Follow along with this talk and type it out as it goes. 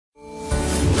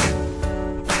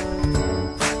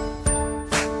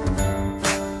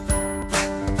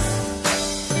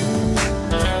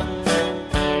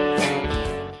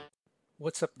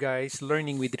What's up guys,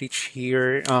 Learning with Rich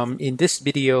here. In this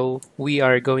video, we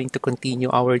are going to continue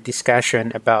our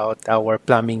discussion about our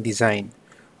plumbing design.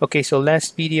 Okay, so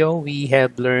last video, we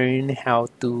have learned how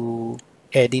to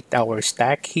edit our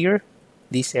stack here,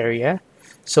 this area.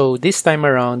 So this time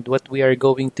around, what we are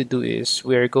going to do is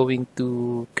we are going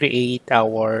to create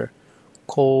our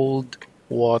cold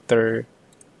water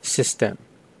system.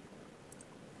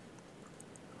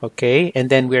 Okay,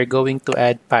 and then we're going to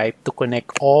add pipe to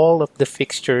connect all of the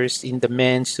fixtures in the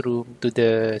men's room to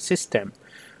the system.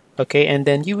 Okay, and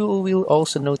then you will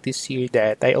also notice here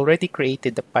that I already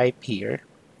created the pipe here.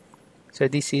 So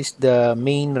this is the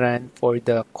main run for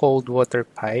the cold water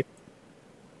pipe.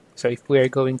 So if we are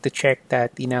going to check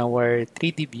that in our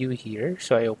 3D view here,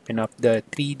 so I open up the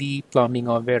 3D plumbing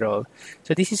overall.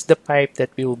 So this is the pipe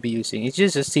that we will be using. It's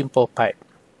just a simple pipe.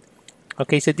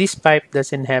 Okay, so this pipe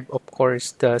doesn't have, of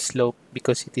course, the slope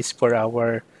because it is for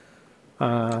our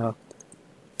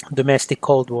domestic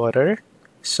cold water.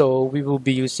 So we will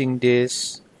be using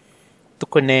this to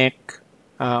connect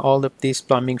all of these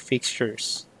plumbing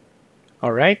fixtures.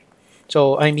 All right.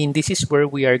 So, I mean, this is where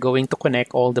we are going to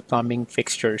connect all the plumbing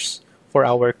fixtures for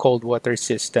our cold water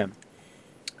system.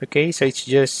 Okay, so it's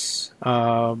just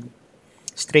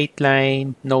straight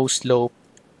line, no slope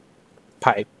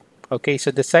pipe. Okay,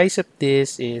 so the size of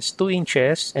this is 2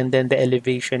 inches and then the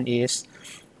elevation is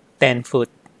 10 foot.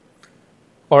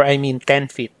 Or I mean 10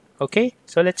 feet. Okay,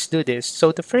 so let's do this.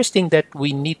 So the first thing that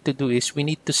we need to do is we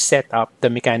need to set up the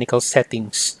mechanical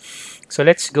settings. So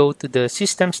let's go to the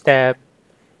Systems tab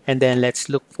and then let's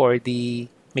look for the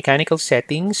mechanical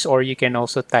settings, or you can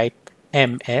also type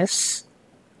MS.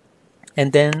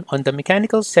 And then on the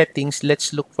mechanical settings,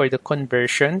 let's look for the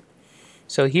conversion.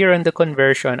 So here on the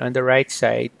conversion on the right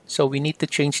side, so we need to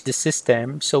change the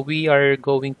system. So we are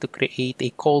going to create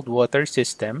a cold water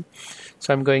system.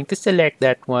 So I'm going to select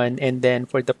that one, and then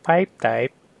for the pipe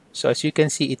type, so as you can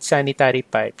see, it's sanitary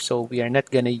pipe. So we are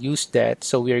not going to use that.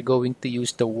 So we are going to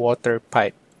use the water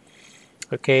pipe.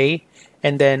 Okay.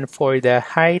 And then for the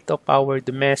height of our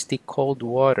domestic cold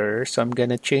water, so I'm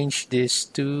going to change this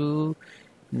to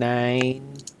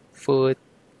 9 foot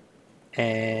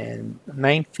and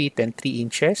 9 feet and 3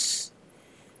 inches.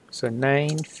 So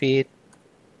 9 feet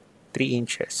 3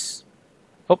 inches.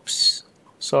 Oops,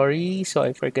 sorry, so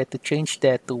I forgot to change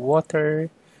that to water.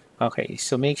 Okay,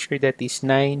 so make sure that is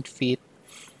 9 feet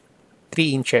 3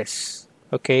 inches.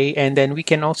 Okay, and then we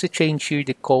can also change here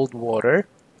the cold water,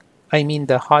 I mean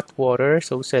the hot water.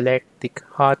 So select the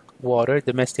hot water,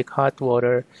 domestic hot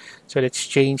water. So let's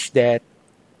change that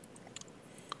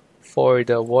for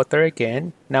the water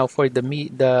again. Now for the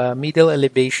middle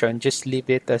elevation, just leave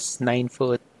it as 9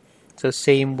 foot. So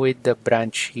same with the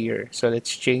branch here. So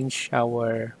let's change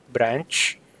our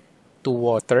branch to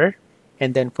water.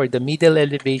 And then for the middle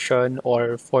elevation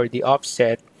or for the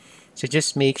offset, so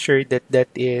just make sure that that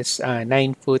is 9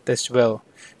 foot as well.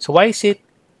 So why is it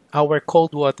our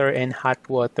cold water and hot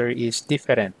water is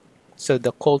different? So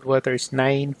the cold water is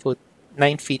 9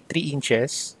 feet 3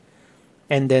 inches.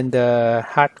 And then the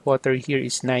hot water here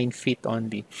is 9 feet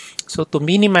only. So to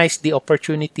minimize the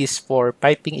opportunities for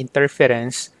piping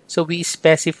interference, so we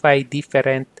specify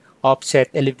different offset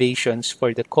elevations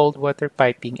for the cold water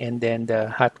piping and then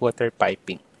the hot water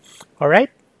piping. All right.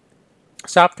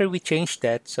 So after we change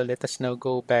that, so let us now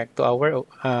go back to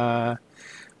our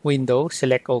window,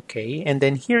 select OK. And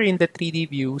then here in the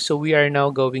 3D view, so we are now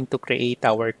going to create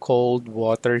our cold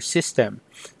water system.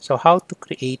 So how to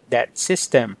create that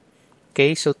system?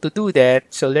 Okay, so to do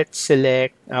that, so let's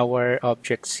select our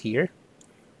objects here.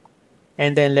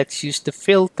 And then let's use the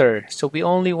filter. So we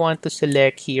only want to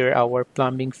select here our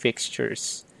plumbing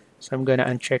fixtures. So I'm going to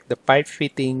uncheck the pipe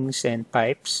fittings and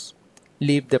pipes.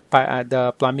 Leave the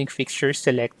plumbing fixtures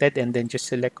selected and then just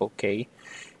select OK.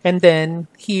 And then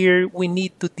here we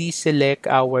need to deselect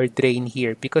our drain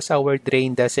here because our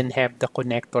drain doesn't have the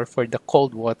connector for the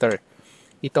cold water.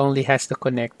 It only has the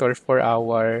connector for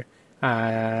our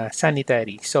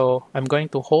sanitary. So I'm going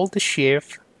to hold the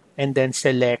shift and then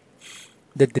select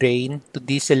the drain to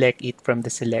deselect it from the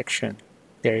selection.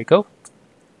 There you go.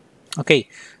 Okay,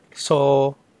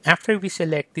 so after we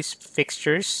select these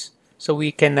fixtures, so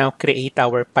we can now create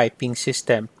our piping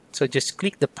system. So just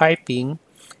click the piping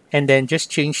and then just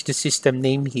change the system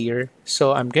name here.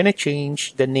 So I'm gonna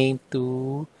change the name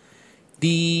to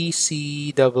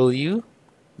DCW,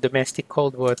 domestic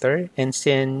cold water, and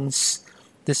since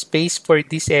the space for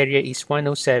this area is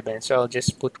 107, so I'll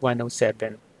just put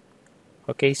 107.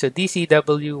 Okay, so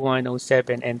DCW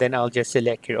 107, and then I'll just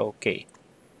select here OK.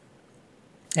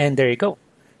 And there you go.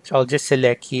 So I'll just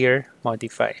select here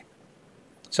modify.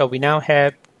 So we now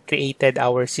have created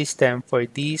our system for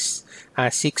these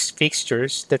 6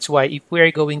 fixtures. That's why if we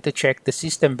are going to check the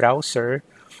system browser,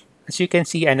 as you can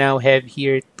see, I now have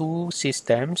here 2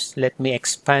 systems. Let me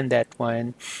expand that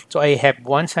one. So I have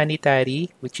one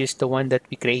sanitary, which is the one that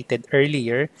we created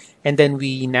earlier. And then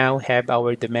we now have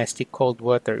our domestic cold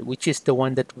water, which is the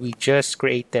one that we just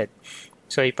created.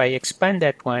 So if I expand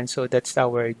that one, so that's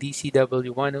our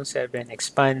DCW 107,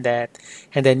 expand that.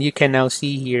 And then you can now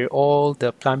see here all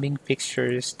the plumbing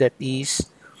fixtures that is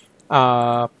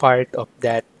part of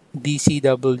that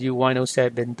DCW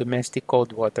 107 domestic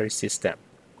cold water system.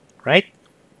 Right?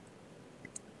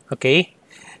 Okay.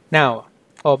 Now,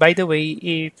 oh, by the way,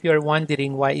 if you're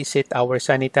wondering why is it our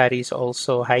sanitary is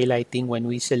also highlighting when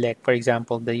we select, for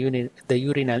example, the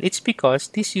urinal, it's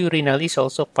because this urinal is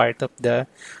also part of the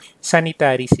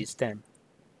sanitary system.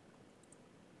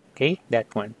 Okay,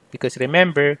 that one. Because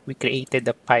remember, we created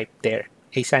a pipe there,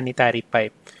 a sanitary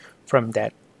pipe from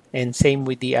that. And same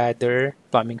with the other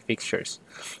plumbing fixtures.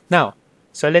 Now,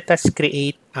 so let us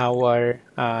create our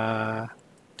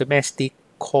domestic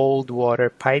cold water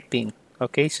piping.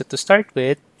 Okay, so to start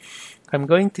with, I'm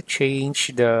going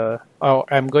to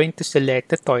I'm going to select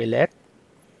the toilet.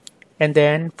 And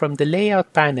then from the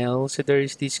layout panel, so there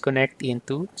is this connect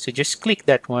into. So just click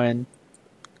that one.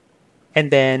 And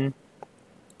then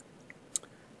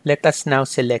let us now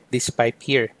select this pipe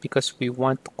here because we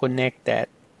want to connect that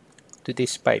to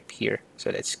this pipe here. So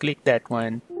let's click that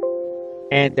one.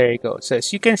 And there you go. So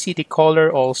as you can see, the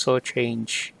color also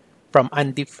changed from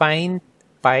undefined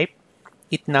pipe.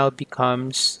 It now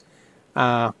becomes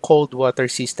cold water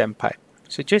system pipe.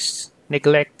 So just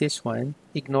neglect this one.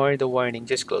 Ignore the warning.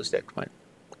 Just close that one.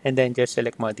 And then just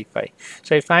select modify.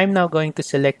 So if I'm now going to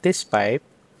select this pipe,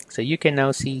 so you can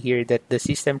now see here that the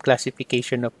system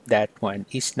classification of that one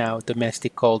is now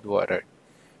domestic cold water,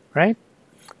 right?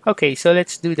 Okay, so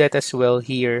let's do that as well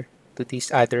here to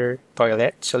this other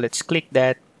toilet. So let's click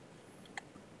that,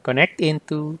 connect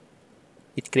into,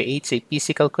 it creates a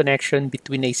physical connection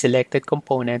between a selected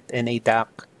component and a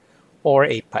duct or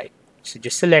a pipe. So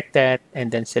just select that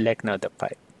and then select now the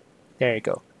pipe. There you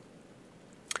go.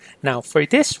 Now for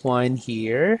this one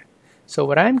here, so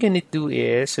what I'm going to do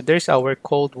is, so there's our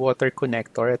cold water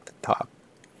connector at the top.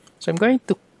 So I'm going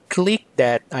to click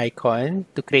that icon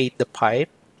to create the pipe.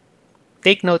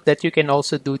 Take note that you can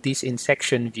also do this in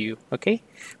section view, okay?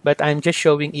 But I'm just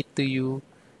showing it to you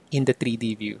in the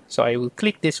 3D view. So I will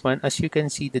click this one. As you can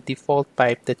see, the default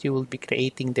pipe that you will be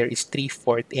creating there is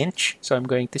 3/4 inch. So I'm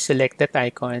going to select that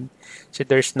icon. So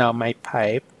there's now my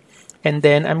pipe. And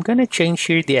then I'm going to change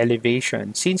here the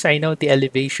elevation. Since I know the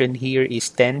elevation here is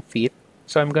 10 feet,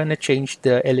 so I'm going to change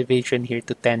the elevation here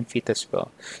to 10 feet as well.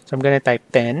 So I'm going to type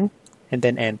 10 and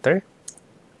then enter.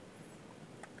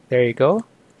 There you go.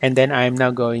 And then I'm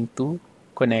now going to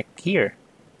connect here.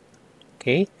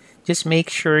 Okay. Just make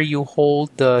sure you hold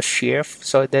the shift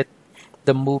so that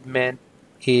the movement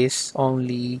is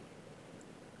only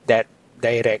that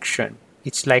direction.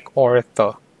 It's like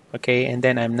ortho. Okay. And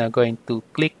then I'm now going to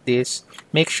click this.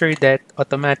 Make sure that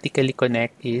automatically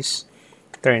connect is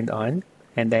turned on.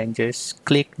 And then just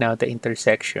click now the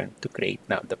intersection to create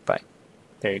now the pipe.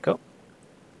 There you go.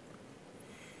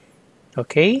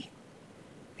 Okay.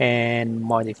 And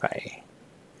modify.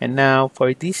 And now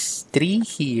for these 3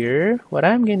 here, what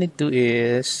I'm going to do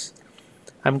is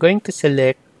I'm going to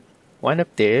select one of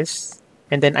this.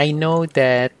 And then I know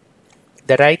that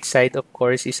the right side, of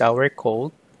course, is our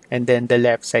cold. And then the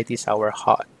left side is our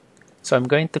hot. So I'm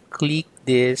going to click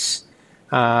this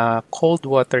cold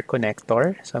water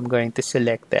connector. So I'm going to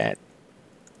select that.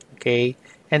 Okay.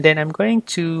 And then I'm going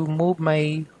to move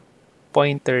my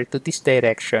pointer to this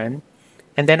direction.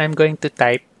 And then I'm going to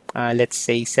type, let's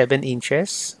say 7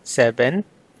 inches, 7.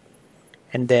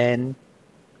 And then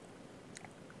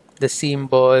the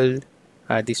symbol,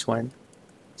 this one,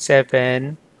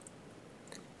 7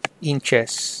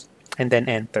 inches. And then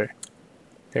enter.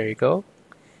 There you go.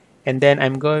 And then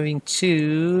I'm going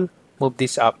to move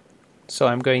this up. So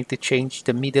I'm going to change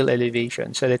the middle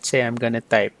elevation. So let's say I'm going to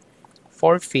type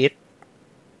 4 feet.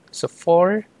 So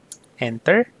 4,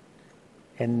 enter.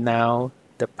 And now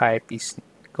the pipe is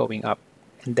going up.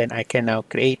 And then I can now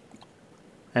create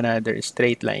another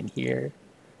straight line here.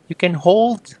 You can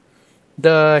hold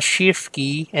the shift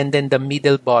key and then the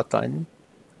middle button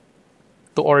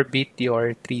to orbit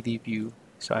your 3D view.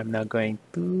 So I'm now going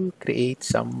to create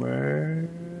somewhere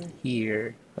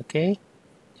here. Okay,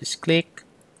 just click.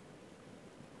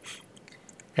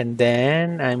 And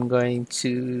then I'm going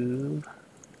to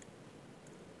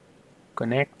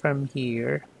connect from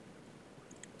here.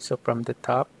 So from the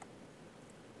top.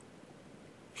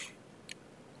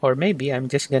 Or maybe I'm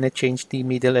just gonna change the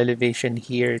middle elevation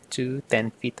here to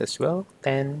 10 feet as well.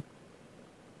 10,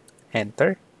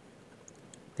 enter.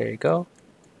 There you go.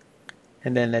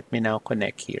 And then let me now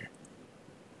connect here.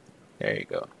 There you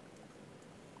go.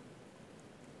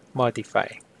 Modify.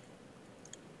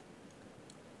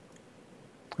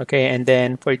 Okay, and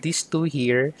then for these two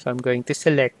here, so I'm going to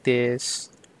select this.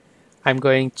 I'm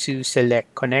going to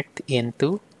select connect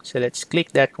into. So let's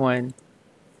click that one.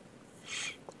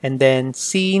 And then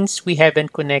since we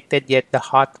haven't connected yet the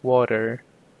hot water,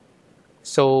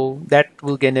 so that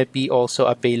will gonna be also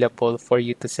available for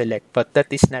you to select, but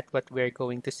that is not what we're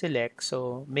going to select.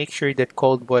 So make sure that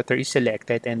cold water is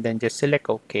selected and then just select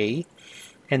OK,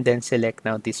 and then select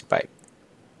now this pipe.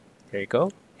 There you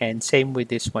go. And same with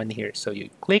this one here. So you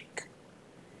click,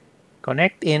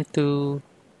 connect into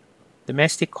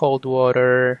domestic cold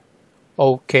water,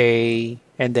 OK,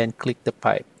 and then click the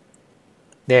pipe.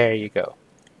 There you go.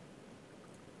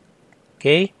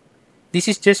 Okay. This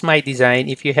is just my design.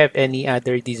 If you have any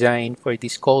other design for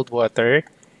this cold water,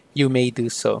 you may do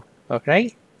so.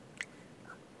 Okay?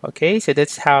 Okay, so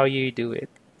that's how you do it.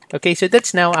 Okay, so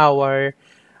that's now our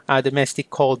domestic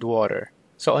cold water.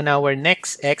 So on our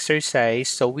next exercise,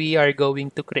 so we are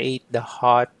going to create the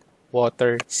hot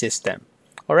water system.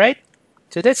 Alright?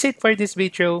 So that's it for this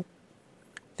video.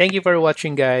 Thank you for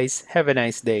watching, guys. Have a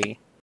nice day.